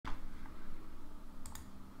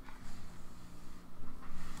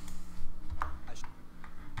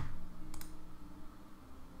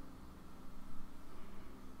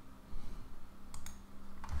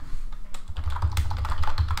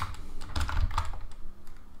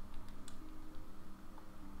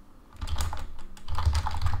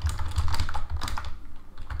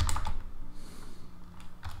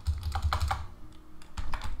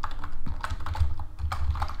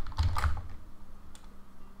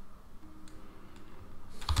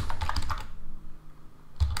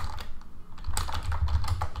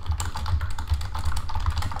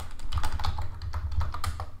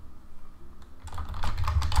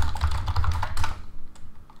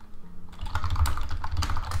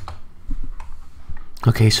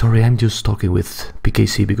Okay, sorry, I'm just talking with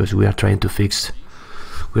PKC because we are trying to fix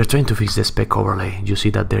the spec overlay. You see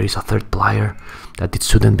that there is a third player, that it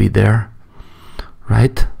shouldn't be there,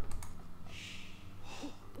 right?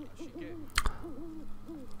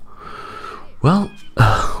 Well,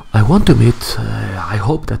 I want to meet, I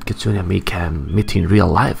hope that Kitsune and me can meet in real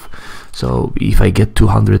life. So if I get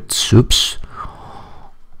 200 subs,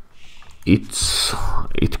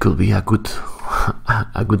 it could be a good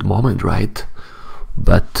moment, right?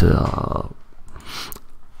 But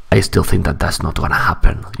I still think that that's not gonna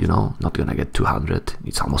happen, you know, not gonna get 200.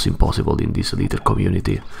 It's almost impossible in this little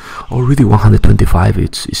community. Already 125,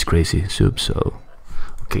 it's crazy subs. So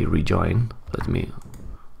okay, rejoin. Let me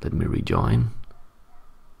rejoin.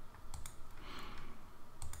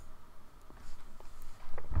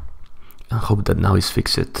 I hope that now is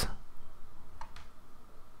fixed.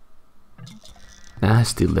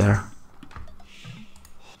 Still there.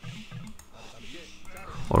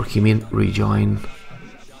 Or he mean rejoin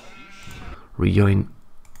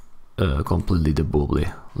completely the bubbly.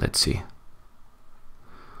 Let's see.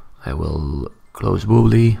 I will close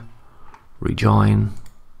bubbly, rejoin.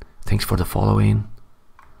 Thanks for the following.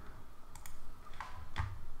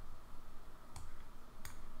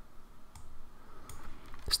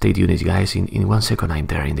 Stay tuned, guys. In 1 second I'm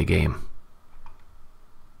there in the game.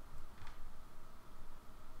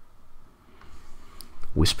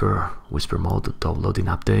 Whisper mode downloading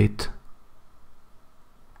update.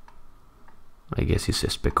 I guess it's a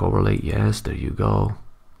spec overlay. Yes, there you go.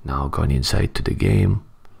 Now going inside to the game.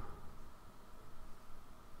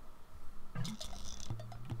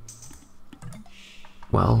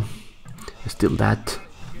 Well, still that.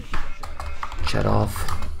 Shut off.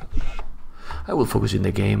 I will focus in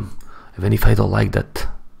the game, even if I don't like that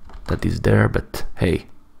is there, but hey.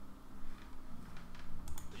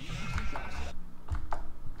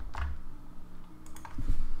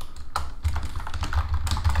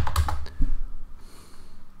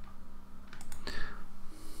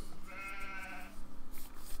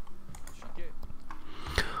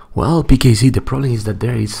 Well, PKZ, the problem is that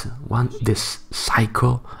there is this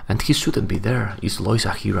psycho, and he shouldn't be there. It's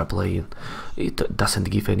Lojza Hera playing. It doesn't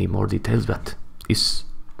give any more details, but it's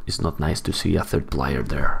not nice to see a third player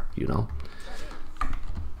there, you know,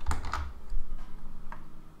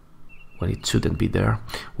 when it shouldn't be there.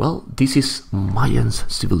 Well, this is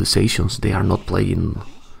Mayans civilizations. They are not playing.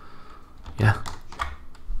 Yeah,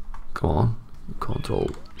 come on,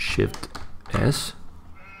 Control Shift S.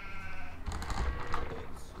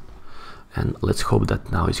 And let's hope that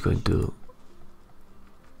now it's going to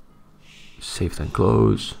save and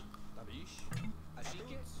close.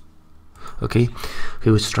 Okay, he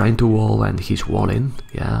was trying to wall and he's walling.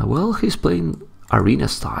 Yeah, well, he's playing arena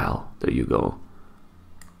style. There you go.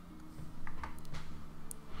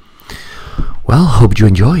 Well, hope you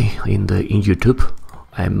enjoy in YouTube.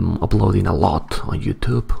 I'm uploading a lot on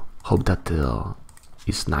YouTube. Hope that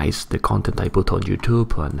it's nice, the content I put on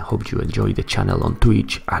YouTube, and hope you enjoy the channel on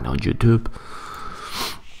Twitch and on YouTube.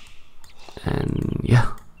 And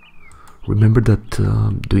yeah, remember that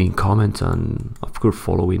doing comments and of course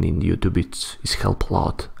following in YouTube it's help a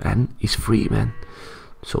lot, and it's free, man.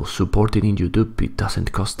 So supporting in YouTube, it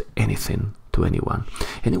doesn't cost anything to anyone.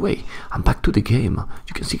 Anyway, I'm back to the game.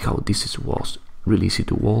 You can see how this was really easy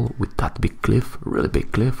to wall with that big cliff, really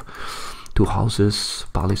big cliff. 2 houses,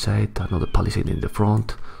 palisade, another palisade in the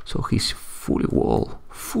front. So he's fully wall.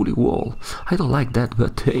 I don't like that,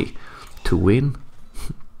 but hey, to win,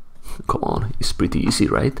 come on, it's pretty easy,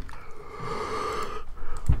 right?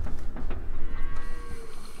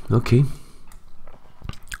 Okay.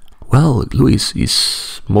 Well, Luis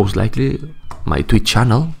is most likely my Twitch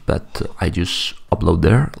channel, but I just upload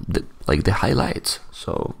there like the highlights.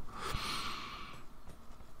 So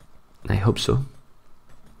I hope so.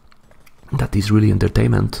 That is really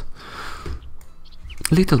entertainment.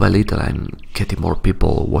 Little by little I'm getting more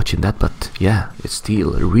people watching that, but yeah, it's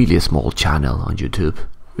still a really small channel on YouTube,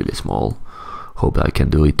 really small. Hope I can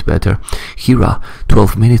do it better. Hera,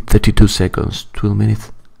 12 minutes 32 seconds, 12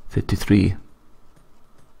 minutes 33.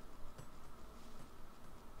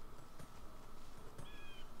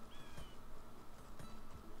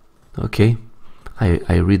 Okay,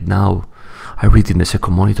 I read now. I read in the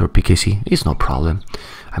second monitor. PKC, it's no problem.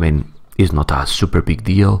 I mean, it's not a super big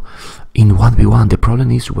deal. In 1v1, the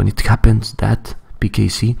problem is when it happens that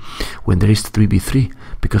PKC, when there is 3v3,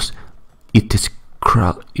 because it's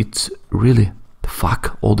really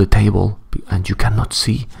fuck all the table, and you cannot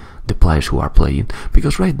see the players who are playing.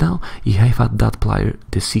 Because right now, if I have that player,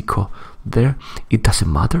 the Zico, there, it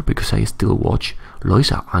doesn't matter because I still watch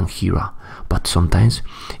Lojza and Hera. But sometimes,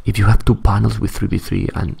 if you have 2 panels with 3v3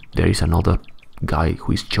 and there is another guy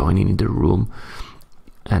who is joining in the room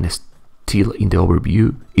and is still in the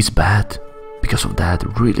overview is bad. Because of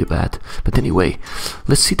that, really bad. But anyway,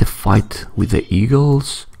 let's see the fight with the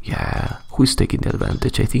eagles. Yeah, who is taking the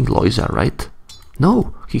advantage? I think Lojza, right?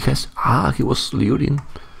 No, he has... he was luring.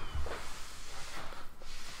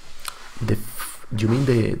 You mean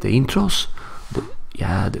the intros?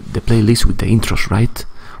 Yeah, the playlist with the intros, right?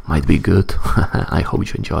 Might be good. I hope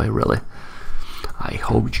you enjoy, really. I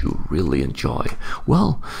hope you really enjoy.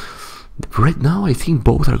 Well, right now I think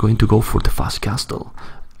both are going to go for the fast castle.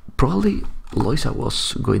 Probably Lojza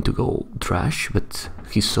was going to go trash, but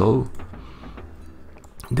he saw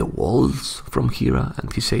the walls from Hera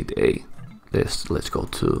and he said, hey, let's go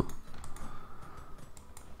to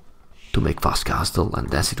make fast castle, and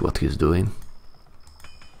that's it what he's doing.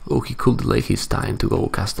 Oh, he could delay his time to go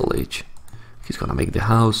castle age. He's gonna make the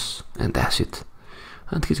house and that's it.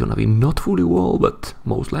 And he's gonna be not fully wall, but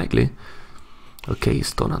most likely. Okay,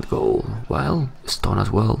 stone and goal. Well, stone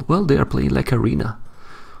as well. Well, they are playing like arena.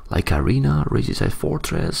 Like arena, Regicide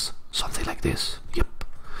Fortress, something like this. Yep.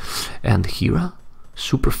 And Hera,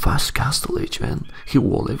 super fast castle age, man. He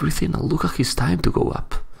wall everything and look at his time to go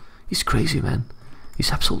up. He's crazy, man.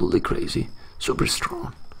 He's absolutely crazy. Super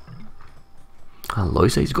strong. And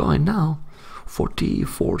Lojza is going now.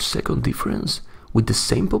 44-second difference with the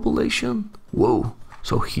same population. Whoa.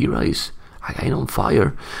 So Hera is again on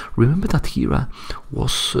fire. Remember that Hera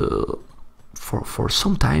was for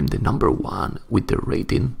some time the #1 with the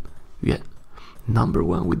rating. Yeah,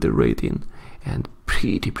 #1 with the rating and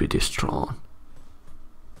pretty strong.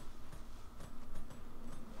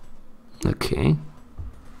 Okay.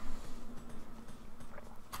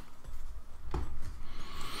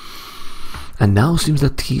 And now seems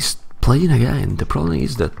that he's playing again. The problem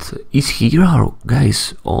is that is Hera,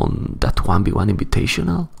 guys, on that 1v1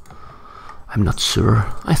 invitational? I'm not sure.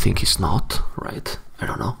 I think he's not, right? I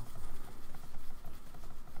don't know.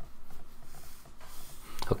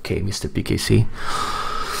 Okay, Mr. PKC,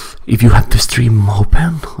 if you have the stream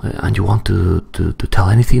open and you want to tell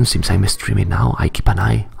anything, since I'm streaming now, I keep an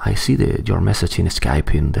eye. I see your message in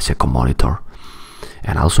Skype in the second monitor,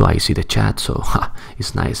 and also I see the chat, so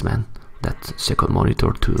it's nice, man, that second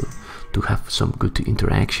monitor to have some good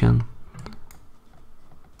interaction.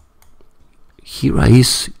 Hera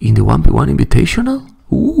is in the 1v1 invitational?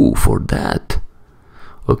 Ooh, for that.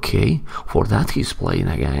 Okay, for that he's playing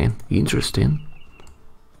again. Interesting.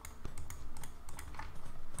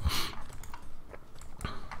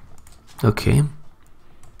 Okay.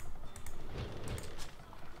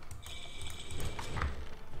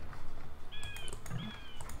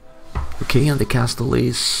 Okay, and the castle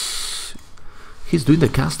is... He's doing the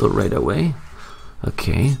castle right away.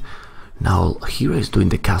 Okay. Now Hera is doing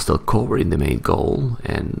the castle cover in the main goal,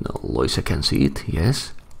 and Lojza can see it,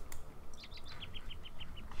 yes.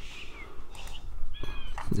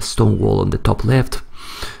 The stone wall on the top left.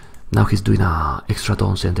 Now he's doing a extra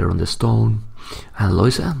stone center on the stone. And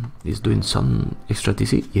Lojza is doing some extra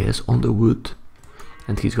TC, yes, on the wood.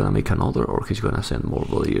 And he's gonna make another, or he's gonna send more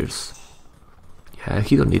volleys. Yeah,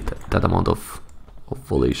 he don't need that amount of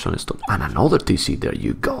volleys on stone. And another TC, there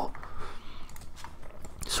you go.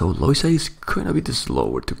 So Lojza is kind of a bit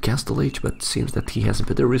slower to castle age, but seems that he has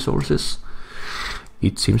better resources.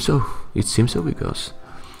 It seems so. It seems so because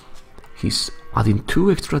he's adding 2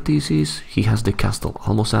 extra TCs. He has the castle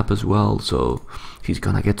almost up as well, so he's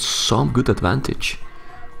gonna get some good advantage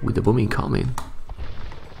with the booming coming.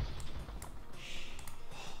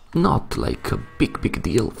 Not like a big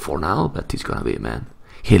deal for now, but it's gonna be, man.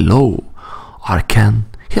 Hello, Arcan.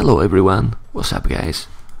 Hello, everyone. What's up, guys?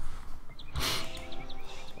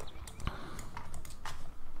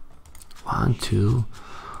 1, 2,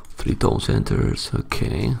 3 town centers.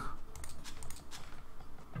 Okay.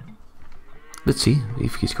 Let's see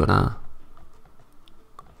if he's gonna...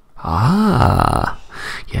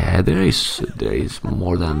 yeah, there is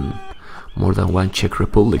more than one Czech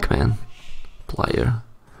Republic, man, player.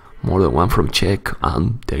 More than one from Czech,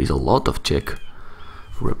 and there is a lot of Czech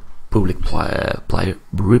Republic player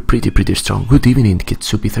pretty strong. Good evening,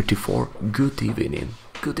 Kitsupi34. Good evening,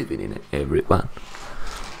 everyone.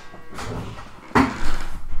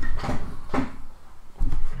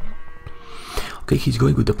 Okay, he's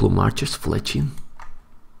going with the plume archers, fletching.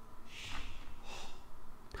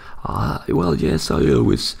 Well, yes, I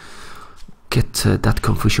always get that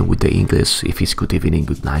confusion with the English, if it's good evening,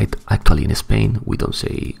 good night. Actually, in Spain, we don't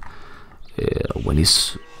say when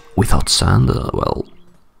it's without sun, well,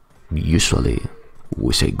 usually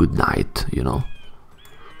we say good night, you know.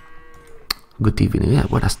 Good evening, yeah,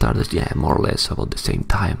 buenas tardes, yeah, more or less about the same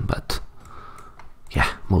time, but yeah,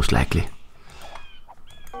 most likely.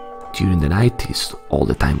 during the night is all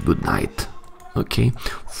the time good night. Okay,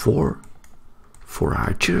 four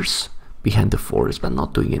archers behind the forest, but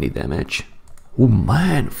not doing any damage. Oh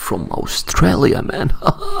man, from Australia, man.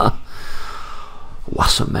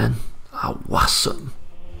 Awesome, man. Awesome.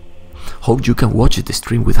 Hope you can watch the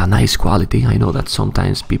stream with a nice quality. I know that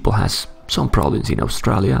sometimes people has some problems in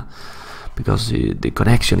Australia because the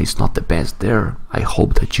connection is not the best there. I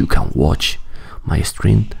hope that you can watch my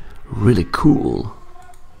stream really cool.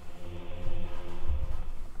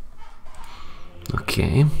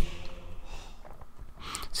 Okay.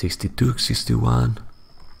 62, 61.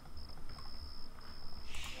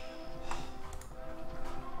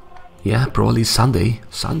 Yeah, probably Sunday.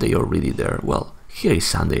 Sunday already there. Well, here is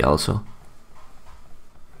Sunday also.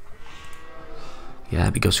 Yeah,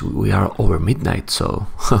 because we are over midnight, so...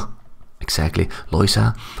 Exactly.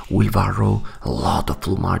 Lojza, wheelbarrow, a lot of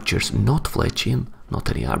plume archers, not fletching, not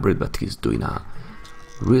any hybrid, but he's doing a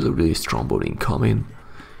really strong board incoming.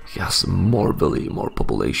 He has more belly, more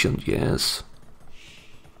population, yes.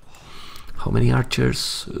 How many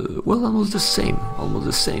archers? Well, almost the same, almost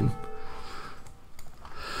the same.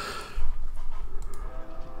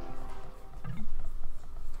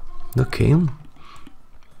 Okay.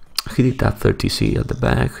 He did that 30C at the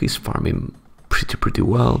back, he's farming pretty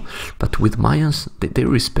well, but with Mayans, they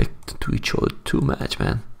respect to each other too much,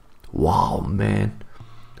 man. Wow, man.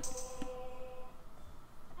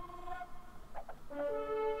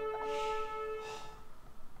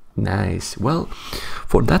 Nice. Well,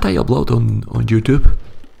 for that I upload on YouTube,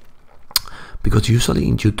 because usually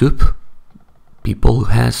in YouTube people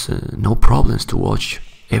has no problems to watch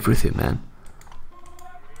everything, man.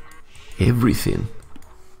 Everything.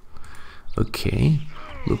 Okay,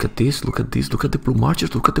 look at this, look at this, look at the plume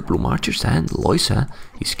archers, look at the plume archers, and Lojza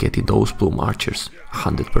is getting those plume archers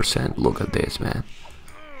 100%. Look at this, man.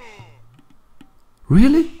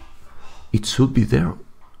 Really? It should be there.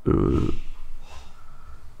 Well,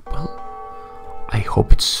 I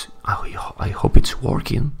hope it's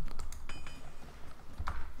working.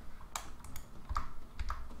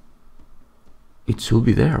 It should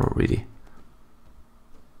be there already.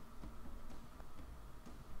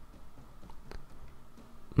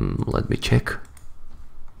 Let me check.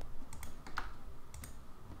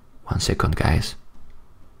 1 second, guys.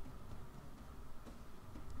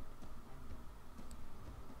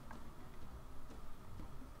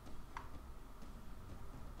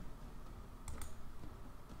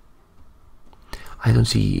 I don't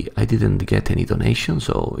see, I didn't get any donation,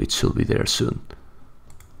 so it should be there soon.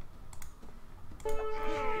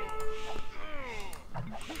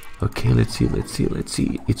 Okay, let's see.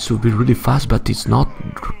 It should be really fast, but it's not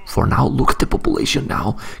for now. Look at the population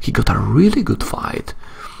now. He got a really good fight.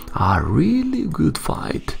 A really good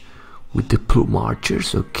fight with the plume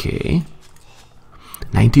archers. Okay.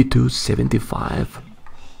 92, 75.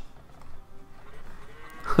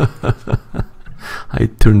 I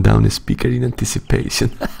turned down the speaker in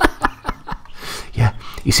anticipation. Yeah,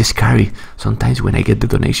 it's scary. Sometimes when I get the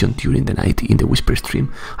donation during the night in the Whisper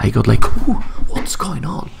stream, I got like, ooh, what's going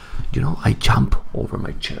on? You know, I jump over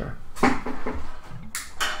my chair.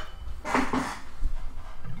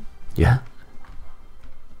 Yeah.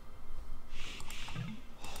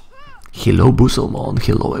 Hello, Busselmon.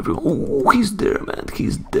 Hello, everyone. Oh, he's there, man.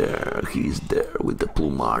 He's there. He's there with the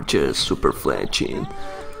plume archers, super fletching.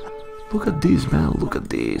 Look at this, man. Look at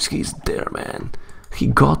this. He's there, man. He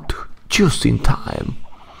got just in time.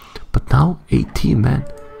 But now, 18, man.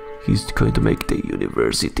 He's going to make the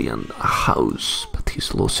university and a house, but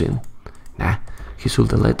he's losing. Nah, he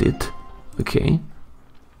should let it. Okay.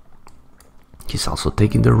 He's also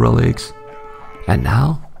taking the relics. And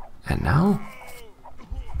now?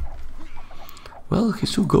 Well, he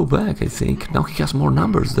should go back, I think. Now he has more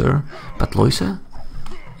numbers there. But Lojza,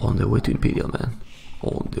 on the way to Imperial, man.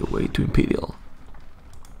 On the way to Imperial.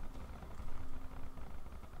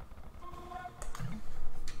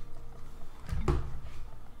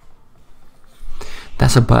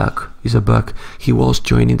 That's a bug. It's a bug. He was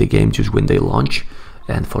joining the game just when they launch,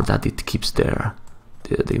 and for that it keeps the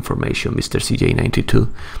information, Mr.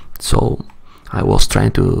 CJ92. So I was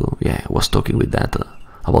trying to, yeah, I was talking with that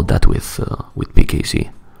about that with PKC.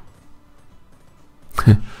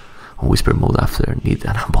 On Whisper mode after need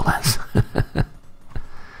an ambulance.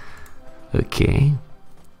 Okay.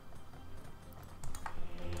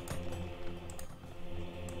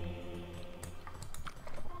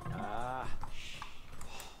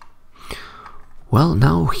 Well,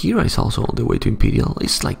 now Hera is also on the way to Imperial.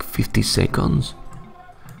 It's like 50 seconds.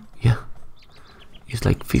 Yeah, it's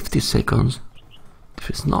like 50 seconds.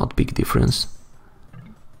 It's not big difference.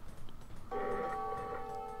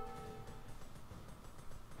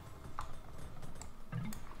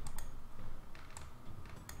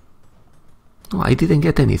 No, I didn't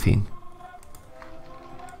get anything.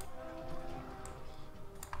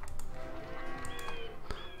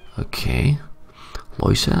 Okay.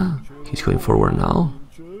 Lojza, he's going forward now.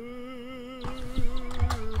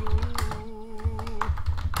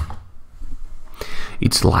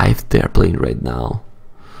 It's live, they're playing right now.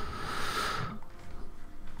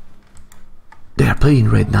 They're playing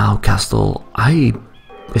right now, Castle. I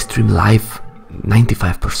stream live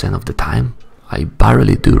 95% of the time. I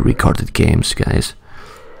barely do recorded games, guys.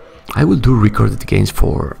 I will do recorded games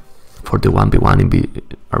for the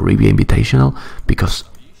 1v1 Arabia Invitational because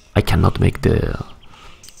I cannot make the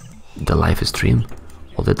live stream.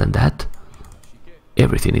 Other than that,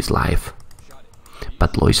 everything is live.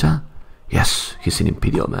 But Lojza, yes, he's in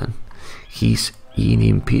Imperial, man. He's in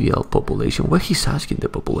Imperial population. What he's asking the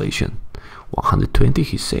population? 120,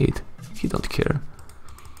 he said. He don't care.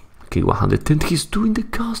 Okay, 110. He's doing the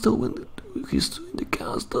castle. He's doing the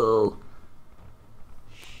castle.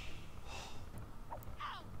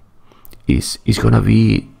 Is gonna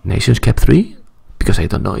be Nations Cup 3? Because I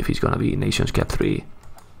don't know if it's gonna be Nations Cup 3.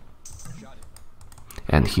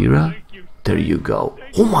 And Hera, there you go.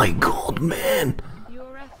 Oh my god, man!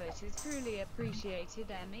 Your effort is truly appreciated,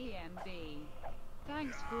 MEMB.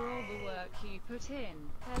 Thanks for all the work you put in.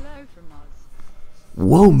 Hello from us.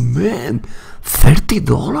 Whoa, man!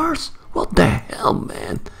 $30? What the hell,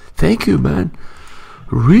 man? Thank you, man.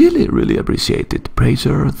 Really, really appreciate it.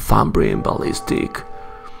 Bracer, Thumbbrain, Ballistic.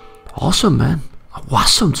 Awesome, man.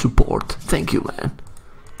 Awesome support. Thank you, man.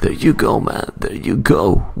 There you go, man. There you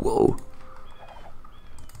go. Whoa.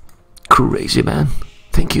 Crazy, man.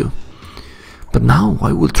 Thank you. But now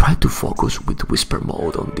I will try to focus with whisper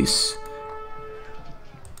mode on this.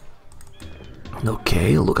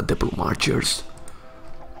 Okay, look at the Blue Marchers.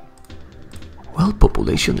 Well,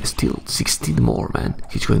 population is still 16 more, man.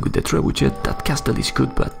 He's going with the Trebuchet. That castle is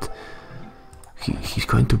good, but he's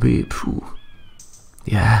going to be... Phew.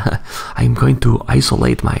 Yeah, I'm going to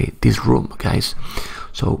isolate this room, guys.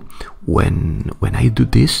 So when I do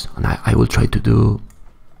this, and I will try to do...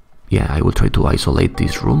 Yeah, I will try to isolate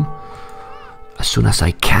this room as soon as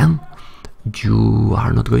I can. You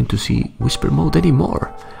are not going to see whisper mode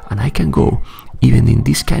anymore, and I can go even in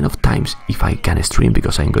this kind of times if I can stream,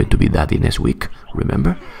 because I'm going to be daddy next week,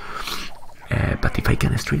 remember? But if I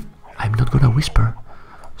can stream, I'm not gonna whisper.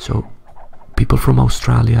 So people from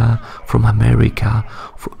Australia, from America,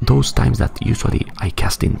 for those times that usually I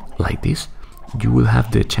cast in like this, you will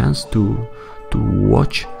have the chance to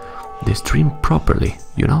watch the stream properly,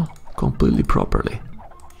 you know, completely properly,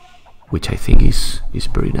 which I think is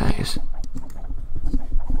very nice.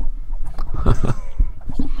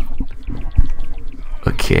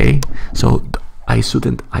 Okay, so I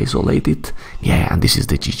shouldn't isolate it. Yeah, and this is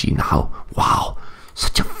the GG now. Wow,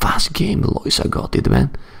 such a fast game. Lojza got it, man.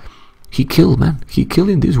 He killed, man. He killed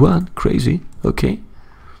in this one. Crazy. Okay.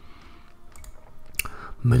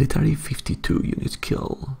 Military 52 units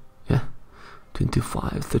kill. Yeah.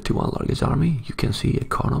 25, 31 largest army. You can see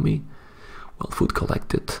economy. Well, food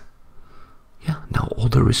collected. Yeah. Now all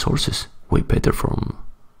the resources way better from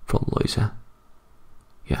Lojza.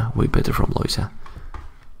 Yeah, way better from Lojza.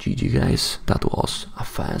 GG, guys. That was a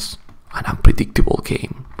fast and unpredictable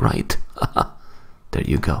game, right? There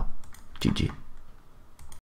you go. GG.